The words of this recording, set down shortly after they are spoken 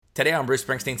Today on Bruce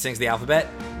Springsteen Sings the Alphabet,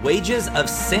 Wages of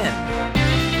Sin. Hey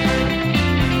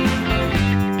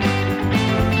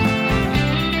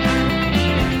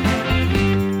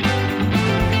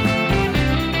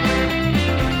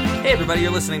everybody,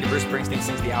 you're listening to Bruce Springsteen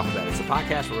Sings the Alphabet. It's a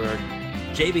podcast where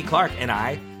J.B. Clark and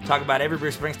I talk about every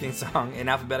Bruce Springsteen song in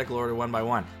alphabetical order one by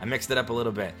one. I mixed it up a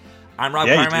little bit. I'm Rob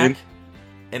Carmack,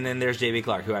 and then there's J.B.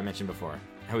 Clark, who I mentioned before.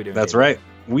 How we doing? That's JB? right.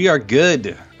 We are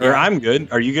good. Or I'm good.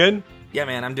 Are you good? Yeah,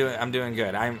 man, I'm doing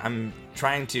good. I'm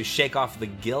trying to shake off the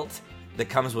guilt that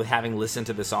comes with having listened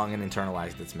to the song and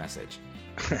internalized its message.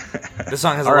 The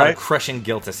song has a lot of crushing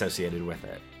guilt associated with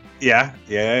it.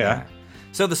 Yeah.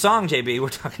 So the song, JB, we're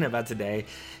talking about today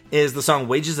is the song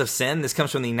Wages of Sin. This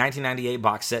comes from the 1998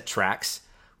 box set Tracks,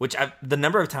 which the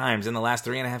number of times in the last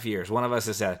 3.5 years, one of us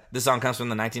has said, this song comes from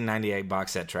the 1998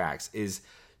 box set Tracks,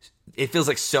 it feels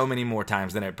like so many more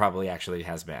times than it probably actually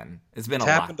has been. It's been a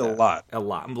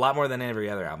lot more than every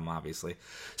other album, obviously.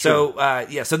 True.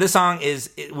 So so this song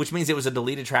which means it was a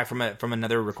deleted track from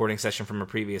another recording session from a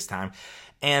previous time,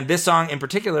 and this song in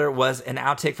particular was an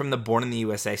outtake from the Born in the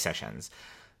USA sessions.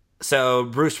 So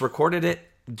Bruce recorded it,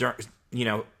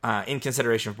 in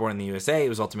consideration for Born in the USA. It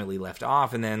was ultimately left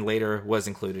off, and then later was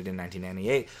included in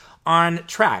 1998 on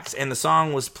Tracks. And the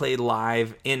song was played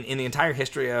live in the entire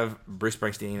history of Bruce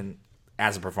Springsteen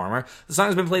as a performer. The song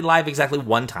has been played live exactly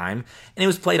one time, and it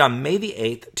was played on May the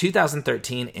 8th,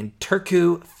 2013 in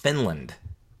Turku, Finland.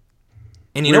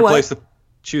 And you know what? Weird place to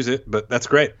choose it, but that's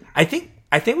great. I think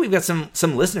we've got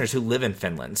some listeners who live in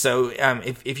Finland. So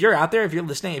if you're out there, if you're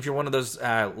listening, if you're one of those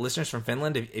listeners from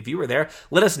Finland, if you were there,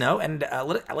 let us know. And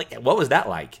what was that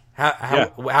like?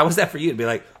 How was that for you to be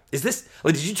like, is this?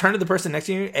 Like, did you turn to the person next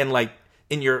to you and like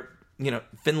in your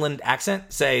Finland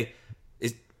accent say,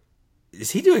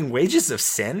 is he doing Wages of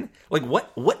Sin? Like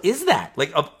what is that?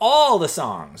 Like of all the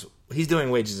songs, he's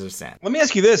doing Wages of Sin. Let me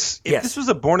ask you this. If this was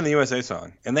a Born in the USA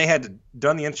song and they had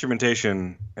done the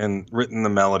instrumentation and written the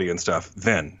melody and stuff,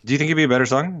 then do you think it'd be a better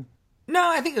song? No,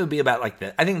 I think it would be about like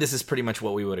that. I think this is pretty much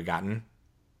what we would have gotten.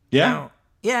 Yeah?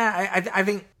 I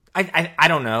think I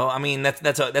don't know. I mean,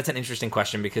 that's an interesting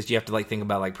question because you have to like think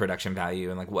about like production value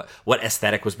and like what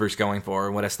aesthetic was Bruce going for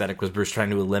and what aesthetic was Bruce trying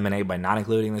to eliminate by not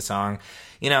including the song,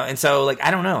 and so like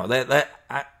I don't know.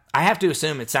 I have to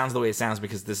assume it sounds the way it sounds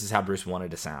because this is how Bruce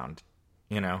wanted to sound,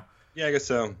 Yeah, I guess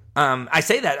so. I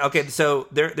say that. Okay, so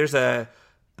there's an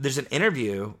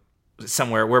interview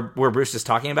somewhere where Bruce is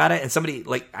talking about it, and somebody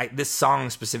this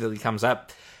song specifically comes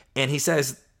up, and he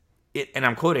says, and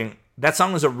I'm quoting, "That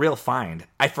song was a real find.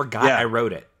 I forgot I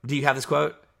wrote it." Do you have this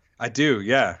quote? I do.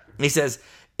 Yeah. He says,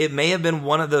 "It may have been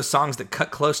one of those songs that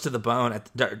cut close to the bone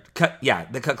that cut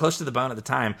close to the bone at the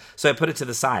time, so I put it to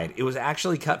the side. It was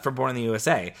actually cut for Born in the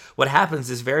USA. What happens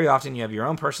is very often you have your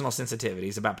own personal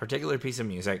sensitivities about a particular piece of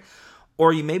music,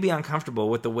 or you may be uncomfortable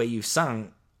with the way you've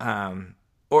sung,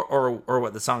 or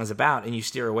what the song is about, and you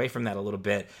steer away from that a little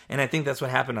bit. And I think that's what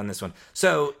happened on this one.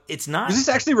 So it's not... Was this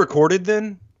actually recorded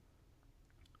then?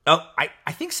 Oh,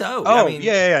 I think so. Oh, I mean,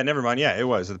 yeah. Never mind. Yeah, it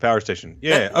was at the power station.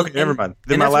 Okay, never mind.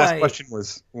 Then my last question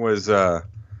was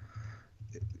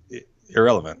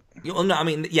irrelevant. Well, no, I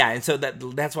mean, yeah, and so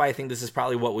that's why I think this is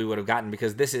probably what we would have gotten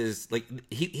because this is like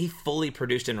he fully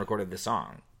produced and recorded the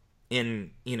song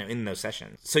in those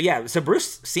sessions. So yeah, so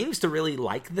Bruce seems to really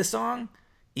like the song,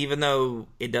 even though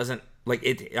it doesn't like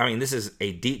it. I mean, this is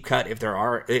a deep cut. If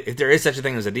there is such a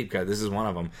thing as a deep cut, this is one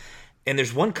of them. And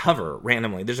there's one cover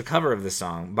randomly. There's a cover of this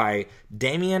song by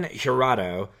Damien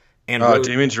Jurado and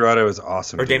Damien Jurado is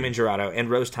awesome. Or Damien Jurado and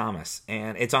Rose Thomas,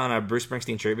 and it's on a Bruce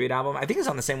Springsteen tribute album. I think it's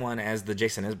on the same one as the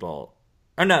Jason Isbell.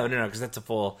 Or no, because that's a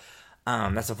full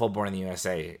Born in the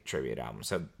USA tribute album.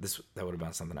 So that would have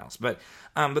been something else. But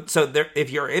so there, if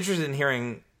you're interested in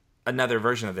hearing another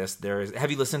version of this,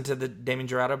 have you listened to the Damien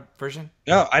Jurado version?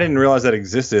 No, I didn't realize that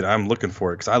existed. I'm looking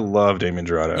for it because I love Damien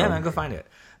Jurado. Yeah, man, go find it.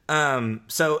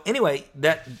 So anyway,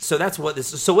 that's what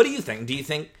this is. So what do you think? Do you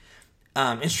think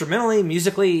instrumentally,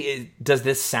 musically, does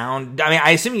this sound... I mean,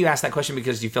 I assume you asked that question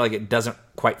because you feel like it doesn't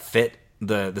quite fit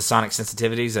the sonic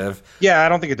sensitivities of... Yeah, I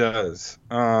don't think it does.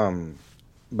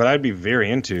 But I'd be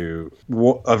very into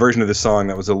a version of this song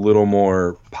that was a little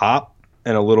more pop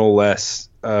and a little less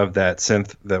of that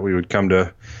synth that we would come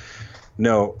to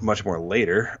know much more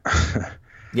later.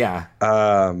 Yeah.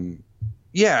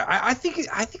 Yeah, I think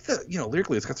that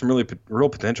lyrically it's got some really real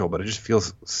potential, but it just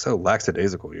feels so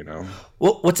lackadaisical,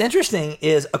 Well, what's interesting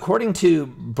is according to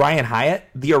Brian Hiatt,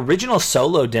 the original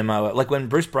solo demo, like when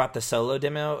Bruce brought the solo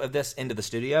demo of this into the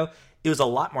studio, it was a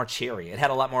lot more cheery. It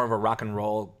had a lot more of a rock and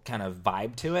roll kind of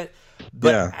vibe to it.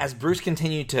 But as Bruce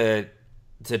continued to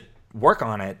work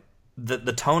on it,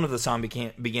 the tone of the song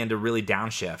began to really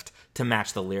downshift to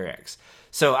match the lyrics.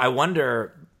 So I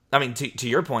wonder, I mean, to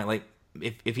your point, like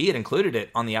if he had included it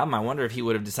on the album, I wonder if he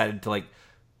would have decided to like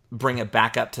bring it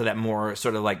back up to that more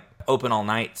sort of like open all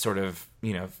night sort of,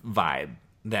 you know, vibe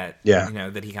that, you know,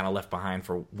 that he kind of left behind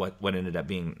for what ended up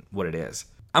being what it is.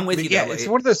 I'm with you. Yeah, it's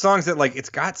one of those songs that like it's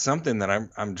got something that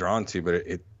I'm drawn to, but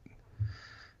it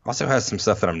also has some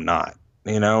stuff that I'm not,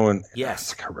 you know. And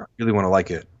yes, like, I really want to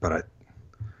like it, but I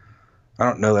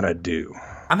don't know that I do.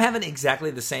 I'm having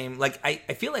exactly the same. Like I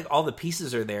feel like all the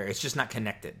pieces are there. It's just not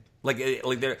connected. Like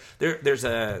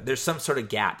there's some sort of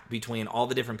gap between all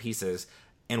the different pieces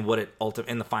and what it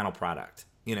in the final product.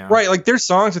 You know, right? Like there's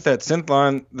songs with that synth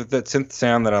line, that synth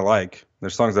sound that I like.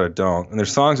 There's songs that I don't, and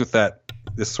there's songs with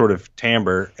this sort of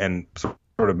timbre and sort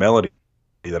of melody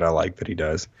that I like that he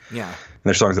does. Yeah, and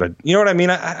there's songs that you know what I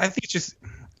mean. I think it's just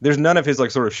there's none of his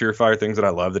like sort of surefire things that I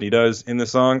love that he does in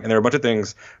this song, and there are a bunch of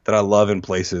things that I love in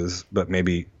places, but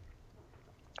maybe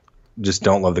just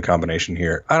don't love the combination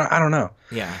here. I don't know.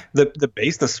 Yeah, the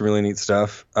bass does some really neat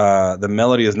stuff. The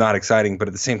melody is not exciting, but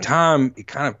at the same time, it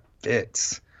kind of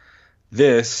fits.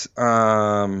 This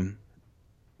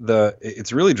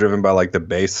it's really driven by like the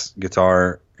bass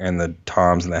guitar and the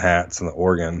toms and the hats and the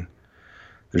organ.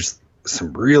 There's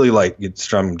some really like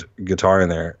strummed guitar in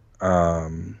there,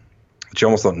 which you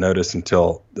almost don't notice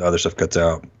until the other stuff cuts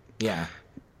out. Yeah,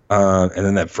 and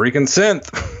then that freaking synth.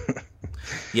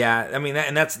 Yeah, I mean,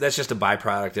 that's just a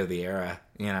byproduct of the era,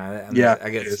 you know. I mean, yeah, I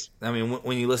guess. I mean,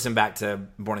 when you listen back to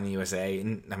Born in the USA,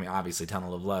 and I mean, obviously,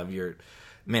 Tunnel of Love,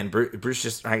 Bruce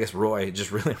just, I guess, Roy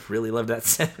just really, really loved that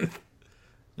synth.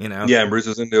 You know. Yeah, and Bruce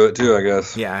was into it too, I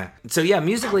guess. Yeah. So yeah,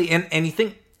 musically, and you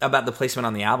think about the placement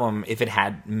on the album, if it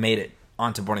had made it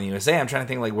onto Born in the USA, I'm trying to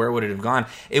think like where would it have gone?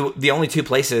 The only two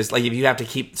places, like if you have to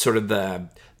keep sort of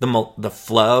the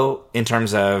flow in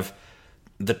terms of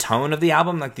the tone of the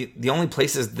album, like the only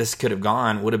places this could have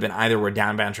gone would have been either where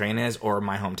Downbound Train is or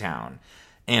My Hometown,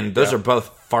 and those are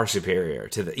both far superior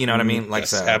to the, you know what I mean? Like, yes,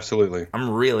 so absolutely.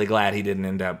 I'm really glad he didn't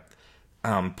end up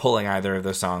pulling either of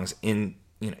those songs in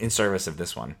service of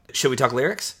this one. Should we talk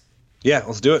lyrics? Yeah,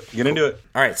 let's do it. Get into it.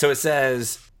 All right, so it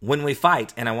says, when we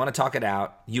fight and I want to talk it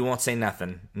out, you won't say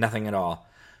nothing at all.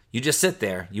 You just sit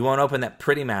there. You won't open that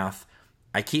pretty mouth.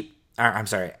 I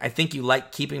think you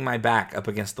like keeping my back up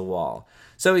against the wall.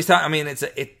 So he's talking, I mean,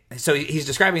 so he's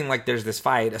describing like there's this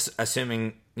fight,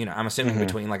 assuming, I'm assuming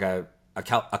between like a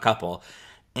couple,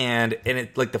 and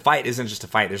it like the fight isn't just a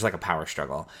fight, there's like a power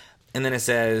struggle. And then it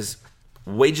says,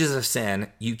 wages of sin,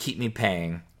 you keep me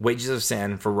paying. Wages of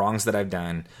sin for wrongs that I've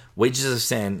done. Wages of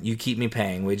sin, you keep me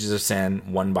paying. Wages of sin,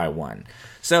 one by one.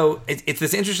 So it's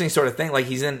this interesting sort of thing. Like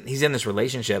he's in this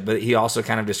relationship, but he also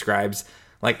kind of describes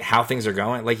like how things are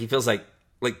going. Like he feels like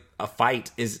a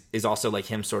fight is also like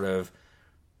him sort of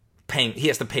paying. He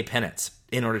has to pay penance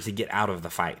in order to get out of the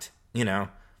fight.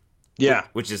 Yeah,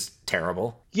 which is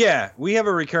terrible. Yeah, we have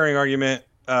a recurring argument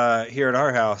here at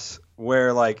our house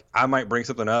where like I might bring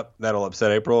something up that'll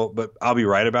upset April, but I'll be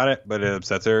right about it, but it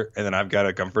upsets her, and then I've got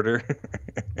to comfort her.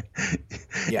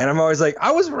 And I'm always like,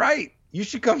 I was right. You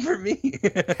should comfort me.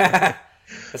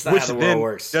 That's not Which how the then world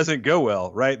works. Doesn't go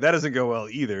well, right? That doesn't go well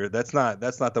either. That's not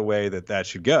the way that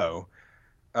should go.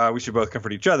 We should both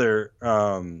comfort each other.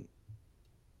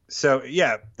 So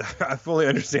yeah, I fully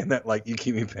understand that. Like, you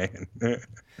keep me paying.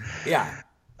 Yeah.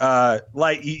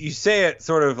 Like you say it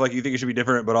sort of like you think it should be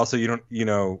different, but also you don't,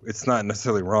 it's not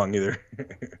necessarily wrong either.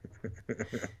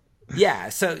 Yeah.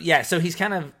 So he's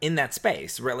kind of in that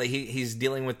space, really. He's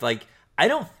dealing with like, I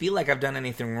don't feel like I've done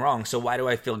anything wrong, so why do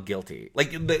I feel guilty?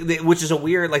 Like, which is a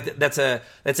weird, like that's an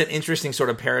interesting sort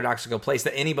of paradoxical place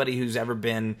that anybody who's ever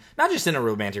been, not just in a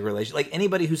romantic relationship, like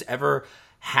anybody who's ever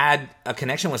had a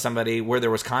connection with somebody where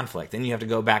there was conflict, and you have to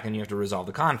go back and you have to resolve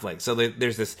the conflict. So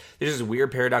there's this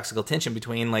weird paradoxical tension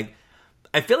between like,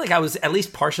 I feel like I was at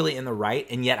least partially in the right,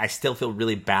 and yet I still feel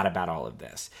really bad about all of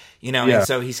this, Yeah. And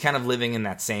so he's kind of living in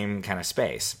that same kind of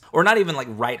space, or not even like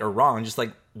right or wrong, just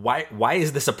like why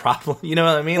is this a problem? You know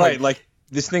what I mean? Right. Like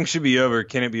this thing should be over.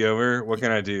 Can it be over? What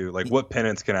can I do? Like, what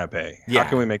penance can I pay? Yeah. How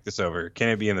can we make this over? Can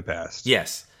it be in the past?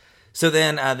 Yes. So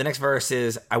then the next verse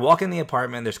is, I walk in the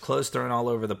apartment, there's clothes thrown all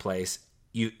over the place.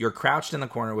 You're crouched in the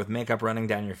corner with makeup running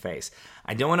down your face.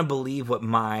 I don't want to believe what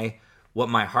my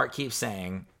heart keeps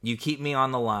saying. You keep me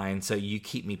on the line, so you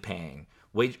keep me paying.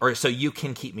 So you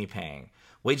can keep me paying.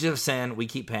 Wages of sin, we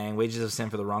keep paying. Wages of sin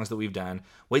for the wrongs that we've done.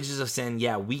 Wages of sin,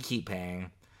 yeah, we keep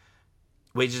paying.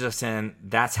 Wages of sin,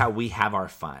 that's how we have our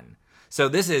fun. So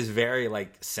this is very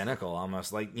like cynical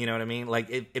almost, like, you know what I mean? Like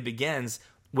it begins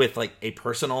with like a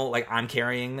personal, like I'm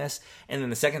carrying this. And then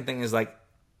the second thing is like,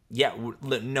 yeah,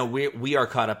 no, we are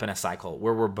caught up in a cycle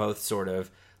where we're both sort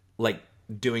of like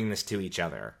doing this to each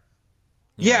other.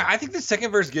 Yeah, I think the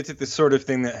second verse gets at this sort of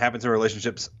thing that happens in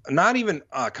relationships, not even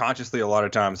consciously a lot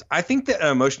of times. I think that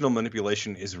emotional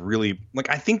manipulation is really, like,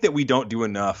 I think that we don't do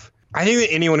enough. I think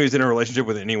that anyone who's in a relationship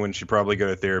with anyone should probably go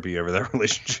to therapy over that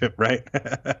relationship, right?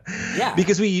 Yeah.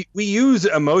 Because we use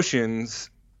emotions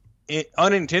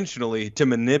unintentionally to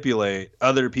manipulate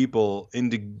other people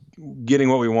into getting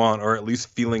what we want, or at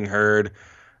least feeling heard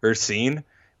or seen,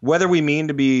 whether we mean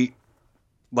to be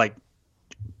like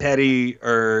petty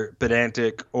or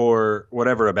pedantic or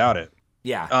whatever about it.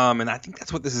 Yeah. And I think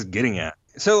that's what this is getting at.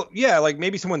 So yeah, like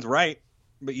maybe someone's right,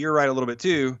 but you're right a little bit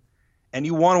too, and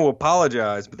you want to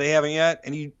apologize, but they haven't yet,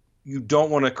 and you don't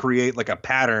want to create like a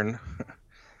pattern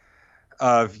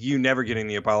of you never getting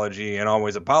the apology and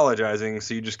always apologizing.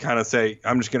 So you just kind of say,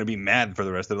 I'm just going to be mad for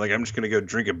the rest of it. Like, I'm just going to go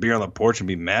drink a beer on the porch and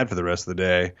be mad for the rest of the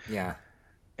day. Yeah.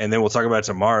 And then we'll talk about it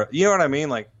tomorrow. You know what I mean?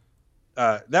 Like,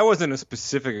 that wasn't a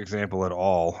specific example at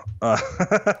all.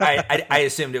 I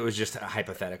assumed it was just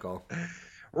hypothetical.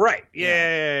 Right.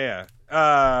 Yeah.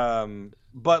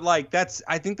 But like,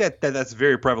 I think that's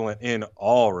very prevalent in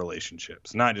all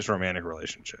relationships, not just romantic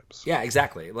relationships. Yeah,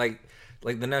 exactly. Like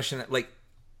the notion that, like,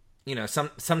 you know,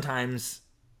 sometimes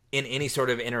in any sort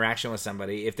of interaction with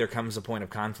somebody, if there comes a point of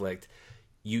conflict,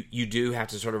 you do have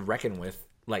to sort of reckon with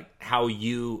like how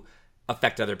you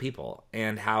affect other people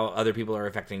and how other people are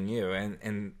affecting you,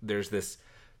 and there's this,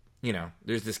 you know,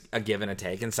 there's this a give and a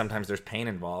take, and sometimes there's pain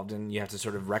involved, and you have to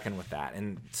sort of reckon with that,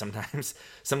 and sometimes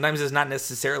it's not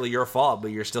necessarily your fault,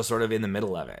 but you're still sort of in the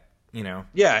middle of it. You know?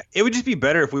 Yeah, it would just be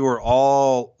better if we were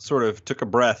all sort of took a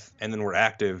breath and then were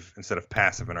active instead of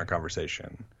passive in our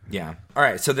conversation. Yeah. All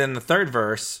right. So then the third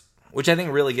verse, which I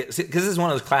think really gets, because this is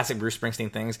one of those classic Bruce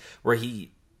Springsteen things where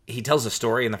he tells a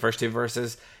story in the first two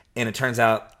verses, and it turns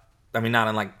out, I mean, not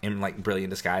unlike in like Brilliant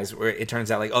Disguise, where it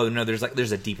turns out like, oh no, there's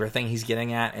a deeper thing he's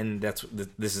getting at, and that's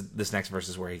this next verse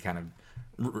is where he kind of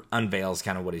unveils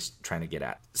kind of what he's trying to get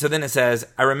at. So then it says,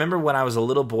 I remember when I was a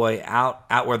little boy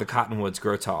out where the cottonwoods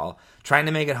grow tall, trying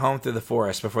to make it home through the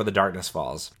forest before the darkness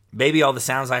falls. Baby, all the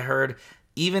sounds I heard,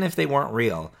 even if they weren't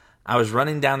real, I was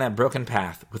running down that broken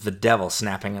path with the devil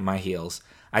snapping at my heels.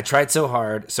 I tried so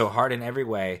hard in every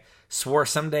way, swore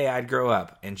someday I'd grow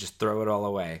up and just throw it all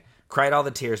away. Cried all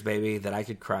the tears, baby, that I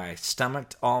could cry,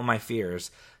 stomached all my fears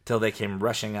till they came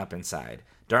rushing up inside.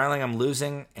 Darling, I'm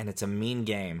losing, and it's a mean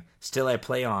game. Still I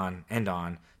play on and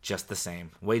on, just the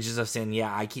same. Wages of sin,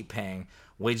 yeah, I keep paying.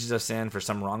 Wages of sin for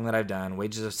some wrong that I've done.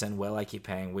 Wages of sin, well, I keep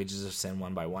paying. Wages of sin,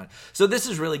 one by one. So this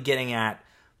is really getting at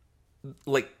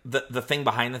like the thing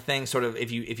behind the thing. Sort of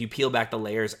if you peel back the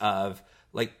layers of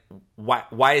like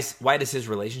why does his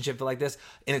relationship feel like this?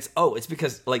 And it's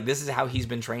because like this is how he's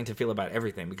been trained to feel about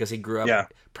everything, because he grew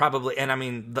up probably, and I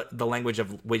mean the language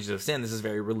of wages of sin. This is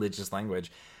very religious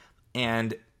language.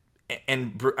 And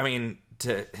I mean,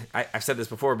 I've said this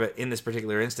before, but in this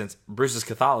particular instance, Bruce's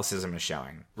Catholicism is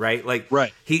showing, right? Like,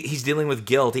 right. He's dealing with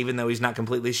guilt, even though he's not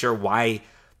completely sure why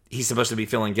he's supposed to be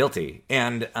feeling guilty.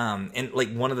 And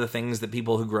like one of the things that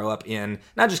people who grow up in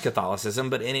not just Catholicism,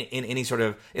 but in any sort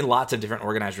of, in lots of different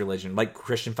organized religion, like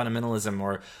Christian fundamentalism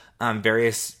or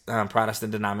various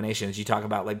Protestant denominations, you talk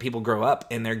about like people grow up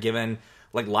and they're given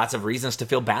like lots of reasons to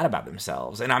feel bad about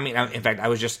themselves. And I mean, in fact,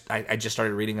 I just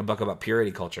started reading a book about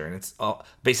purity culture, and it's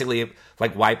basically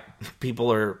like why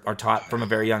people are taught from a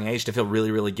very young age to feel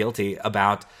really, really guilty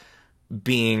about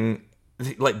being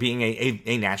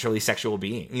a naturally sexual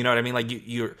being. You know what I mean? Like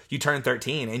you turn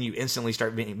 13 and you instantly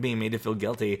start being made to feel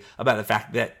guilty about the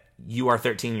fact that you are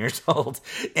 13 years old.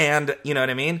 And you know what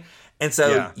I mean? And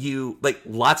so you, like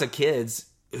lots of kids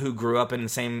who grew up in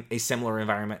a similar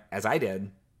environment as I did,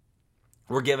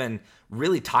 were given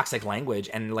really toxic language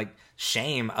and like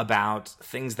shame about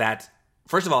things that,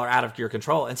 first of all, are out of your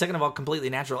control, and second of all, completely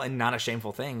natural and not a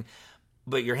shameful thing.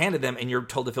 But you're handed them and you're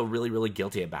told to feel really, really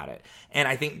guilty about it. And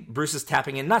I think Bruce is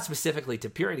tapping in, not specifically to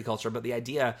purity culture, but the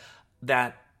idea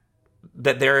that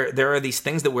there are these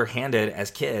things that we're handed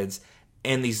as kids,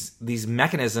 and these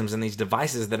mechanisms and these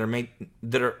devices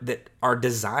that are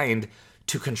designed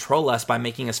to control us by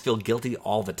making us feel guilty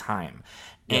all the time.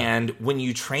 Yeah. And when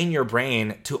you train your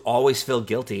brain to always feel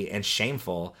guilty and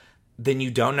shameful, then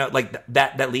you don't know, like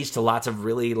that leads to lots of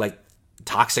really like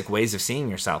toxic ways of seeing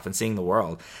yourself and seeing the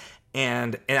world.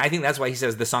 And I think that's why he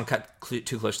says the song cut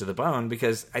too close to the bone,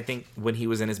 because I think when he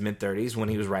was in his mid-30s, when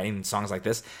he was writing songs like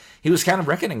this, he was kind of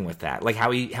reckoning with that, like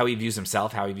how he views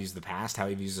himself, how he views the past, how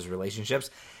he views his relationships.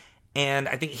 And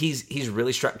I think he's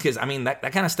really struck, because I mean that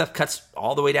kind of stuff cuts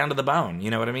all the way down to the bone.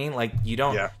 You know what I mean? Like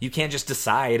you can't just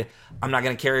decide I'm not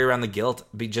going to carry around the guilt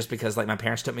just because like my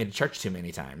parents took me to church too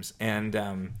many times. And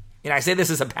I say this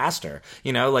as a pastor.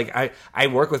 Like I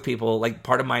work with people. Like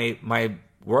part of my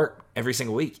work every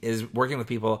single week is working with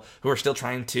people who are still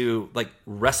trying to like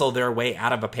wrestle their way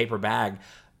out of a paper bag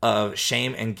of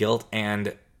shame and guilt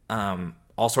and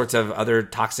all sorts of other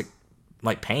toxic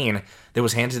like pain that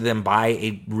was handed to them by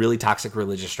a really toxic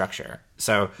religious structure.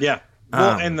 So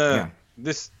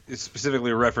this is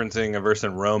specifically referencing a verse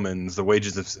in Romans: the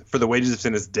wages of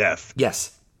sin is death.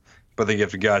 Yes, but the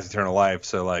gift of God is eternal life.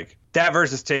 So like that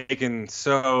verse is taken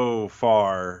so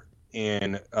far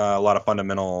in a lot of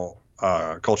fundamental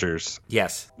cultures.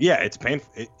 Yes. Yeah, it's pain.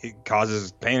 It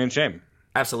causes pain and shame.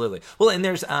 Absolutely. Well, and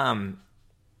there's a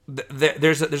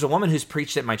woman who's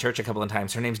preached at my church a couple of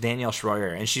times. Her name's Danielle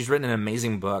Schroyer, and she's written an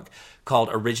amazing book called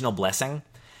Original Blessing.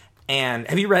 And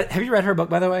have you read her book,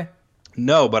 by the way?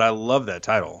 No, but I love that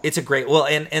title. It's a great,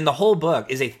 and the whole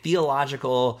book is a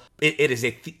theological. It is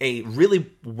a really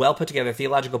well put together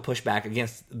theological pushback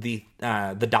against the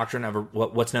doctrine of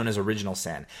what's known as original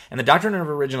sin. And the doctrine of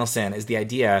original sin is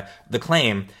the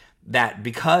claim that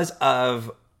because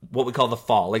of what we call the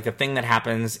fall, like the thing that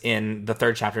happens in the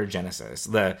 3rd chapter of Genesis,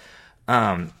 that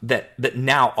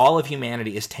now all of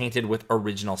humanity is tainted with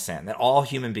original sin, that all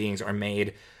human beings are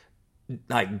made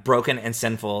like broken and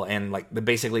sinful, and like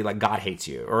basically like God hates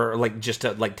you, or like just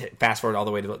to like fast forward all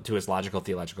the way to its logical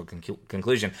theological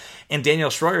conclusion. And Danielle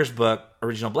Schroyer's book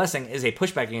Original Blessing is a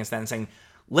pushback against that and saying,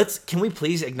 can we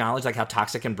please acknowledge like how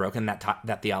toxic and broken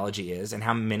that theology is, and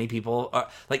how many people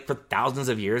like for thousands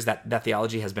of years that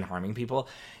theology has been harming people.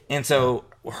 And so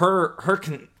her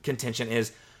contention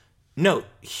is, no,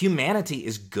 humanity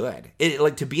is good.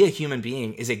 Like to be a human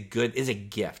being is a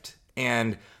gift.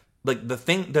 And like the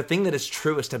thing that is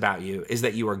truest about you is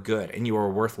that you are good and you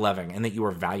are worth loving and that you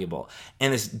are valuable.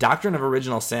 And this doctrine of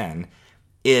original sin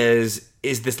is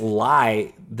this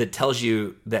lie that tells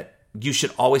you that you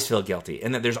should always feel guilty,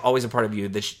 and that there's always a part of you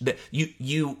that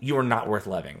you are not worth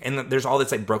loving, and that there's all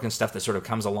this like broken stuff that sort of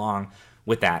comes along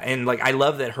with that. And like I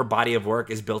love that her body of work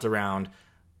is built around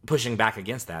pushing back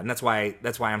against that, and that's why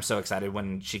I'm so excited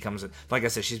when she comes. Like I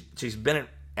said, she's been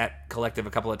at Collective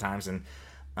a couple of times, and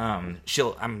I'm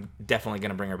definitely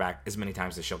going to bring her back as many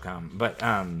times as she'll come. But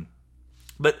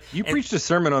you preached a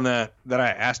sermon on that I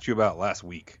asked you about last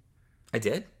week. I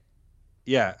did.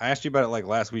 Yeah, I asked you about it like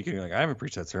last week, and you're like, I haven't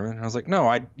preached that sermon. And I was like,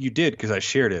 no, you did, because I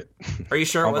shared it. Are you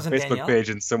sure it wasn't Facebook Danielle? page?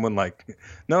 And someone like,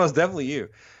 no, it was definitely you,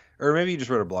 or maybe you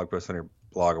just wrote a blog post on your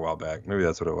blog a while back. Maybe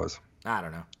that's what it was. I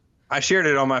don't know. I shared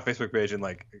it on my Facebook page, and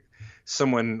like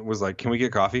someone was like, "Can we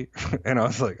get coffee?" And I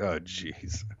was like, "Oh,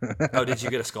 jeez." Oh, did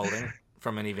you get a scolding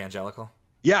from an evangelical?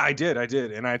 Yeah, I did,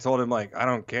 and I told him like, I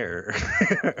don't care.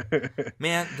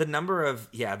 Man, the number of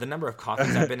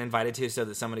coffees I've been invited to so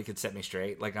that somebody could set me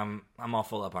straight. Like I'm all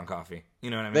full up on coffee.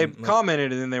 You know what I mean? They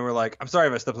commented, and then they were like, "I'm sorry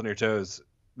if I stepped on your toes."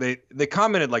 They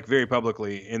commented like very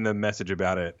publicly in the message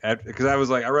about it, because I was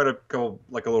like, I wrote a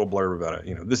little blurb about it.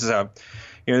 You know, this is how,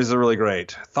 this is a really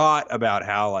great thought about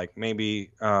how like maybe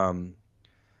the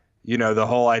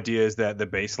whole idea is that the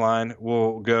baseline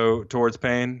will go towards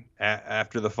pain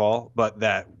after the fall, but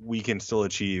that we can still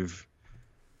achieve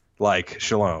like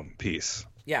shalom, peace.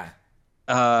 Yeah.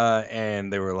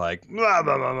 And they were like, blah,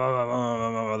 blah, blah, blah, blah,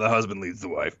 blah, blah, the husband leads the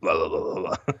wife, blah, blah,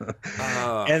 blah,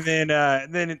 blah. And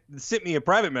then it sent me a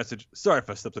private message. Sorry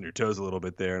if I stepped on your toes a little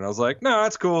bit there. And I was like, no,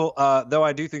 that's cool. Though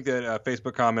I do think that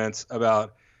Facebook comments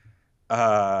about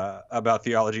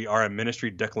theology are a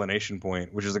ministry declination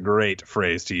point, which is a great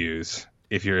phrase to use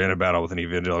if you're in a battle with an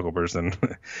evangelical person.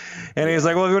 And he was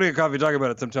like, well, if you want to get coffee, talk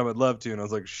about it sometime, I'd love to. And I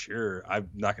was like, sure, I'm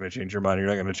not going to change your mind. You're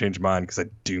not going to change mine, because I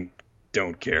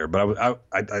don't care. But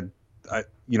I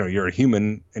you're a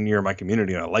human and you're in my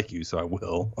community and I like you, so I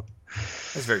will.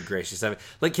 That's very gracious of it.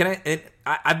 Like,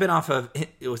 I've been off of,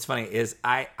 what's funny is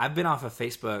I've been off of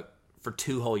Facebook for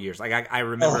 2 whole years. Like I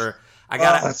remember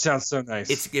that sounds so nice.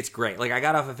 It's great. Like I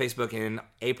got off of Facebook in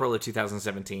April of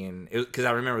 2017 because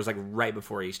I remember it was like right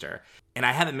before Easter, and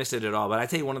I haven't missed it at all. But I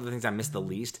tell you, one of the things I miss the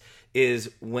least is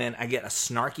when I get a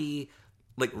snarky,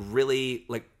 like really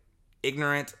like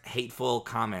ignorant, hateful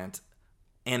comment,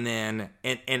 and then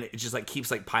and it just like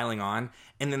keeps like piling on,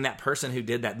 and then that person who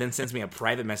did that then sends me a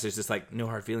private message that's like, no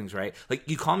hard feelings, right? Like,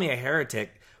 you call me a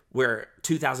heretic where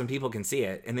 2,000 people can see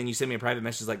it, and then you send me a private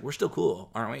message like, we're still cool,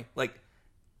 aren't we? Like,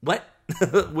 what?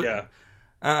 Yeah.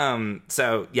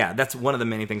 So yeah, that's one of the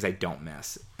many things I don't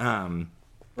miss.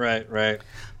 Right.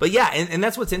 But yeah, and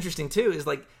that's what's interesting too, is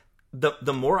like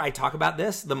the more I talk about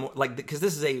this, the more, like, because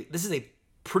this is a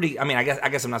pretty. I mean, I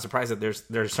guess I'm not surprised that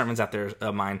there's sermons out there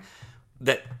of mine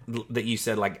that you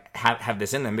said like have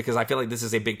this in them, because I feel like this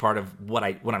is a big part of what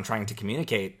I'm trying to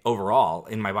communicate overall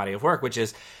in my body of work, which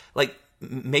is like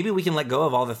maybe we can let go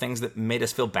of all the things that made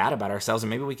us feel bad about ourselves, and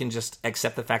maybe we can just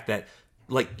accept the fact that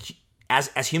like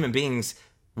as human beings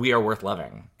we are worth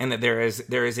loving, and that there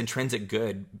is intrinsic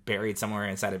good buried somewhere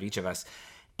inside of each of us.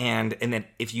 And that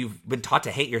if you've been taught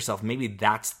to hate yourself, maybe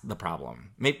that's the problem.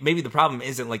 Maybe the problem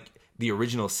isn't like the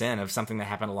original sin of something that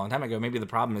happened a long time ago. Maybe the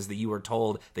problem is that you were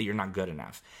told that you're not good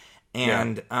enough.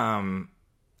 And and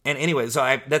anyway,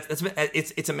 so that's been,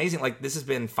 it's amazing. Like this has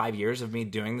been 5 years of me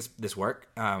doing this work,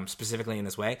 specifically in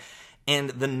this way,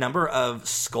 and the number of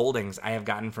scoldings I have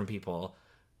gotten from people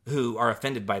who are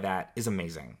offended by that is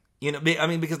amazing. You know, I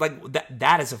mean, because like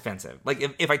that is offensive.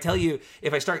 Like if I tell you,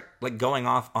 if I start like going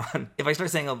off on, if I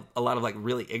start saying a lot of like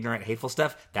really ignorant, hateful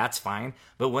stuff, that's fine.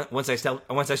 But once I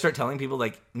start telling people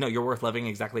like, no, you're worth loving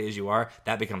exactly as you are,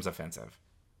 that becomes offensive.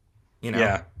 You know?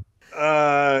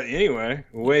 Yeah. Anyway,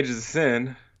 Wages of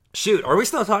Sin. Shoot, are we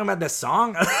still talking about this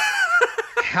song?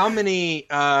 How many?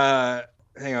 Hang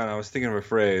on, I was thinking of a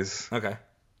phrase. Okay.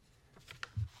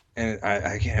 And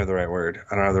I can't have the right word.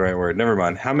 I don't have the right word. Never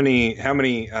mind. How many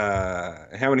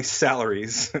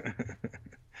salaries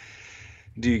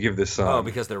do you give this song? Oh,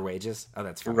 because they're wages? Oh,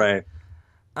 that's fine. Right.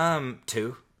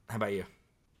 2. How about you?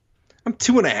 I'm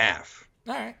 2.5.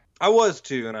 All right. I was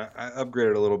 2, and I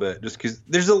upgraded a little bit just because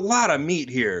there's a lot of meat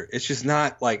here. It's just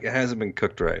not like it hasn't been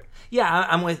cooked right. Yeah,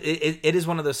 I'm with it. It is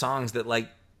one of those songs that like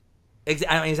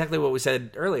exactly what we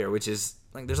said earlier, which is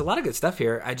like there's a lot of good stuff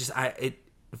here.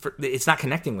 It's not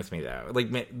connecting with me though. Like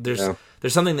there's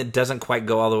something that doesn't quite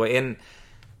go all the way in,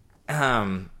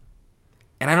 and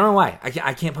I don't know why.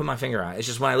 I can't put my finger on it. It's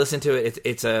just when I listen to it,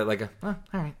 it's all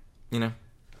right, you know,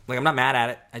 like I'm not mad at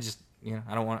it. I just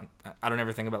I don't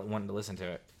ever think about wanting to listen to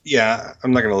it. Yeah,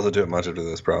 I'm not gonna listen to it much after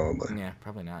this, probably. Yeah,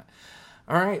 probably not.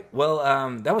 All right, well,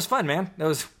 that was fun, man. That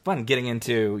was fun getting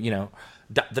into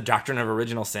the doctrine of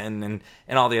original sin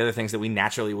and all the other things that we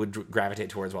naturally would gravitate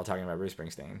towards while talking about Bruce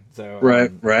Springsteen. So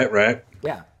right.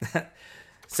 Yeah.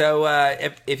 So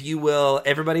if you will,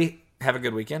 everybody have a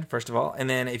good weekend, first of all, and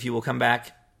then if you will come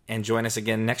back and join us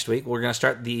again next week, we're going to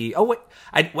start the. Oh wait,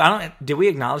 did we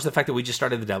acknowledge the fact that we just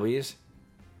started the W's?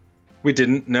 We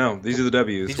didn't. No, these are the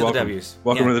W's. These are the W's.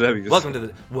 Welcome to the W's. Welcome to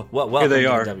the. Welcome here they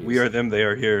are. To the W's. We are them. They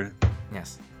are here.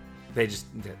 Yes. They just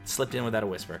slipped in without a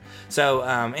whisper. So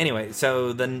anyway,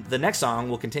 so the next song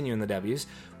will continue in the W's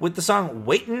with the song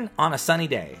 "Waitin' on a Sunny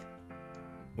Day,"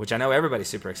 which I know everybody's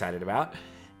super excited about.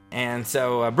 And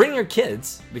so bring your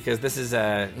kids, because this is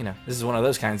this is one of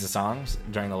those kinds of songs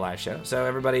during the live show. So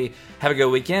everybody have a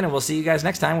good weekend, and we'll see you guys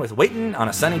next time with "Waitin' on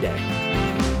a Sunny Day."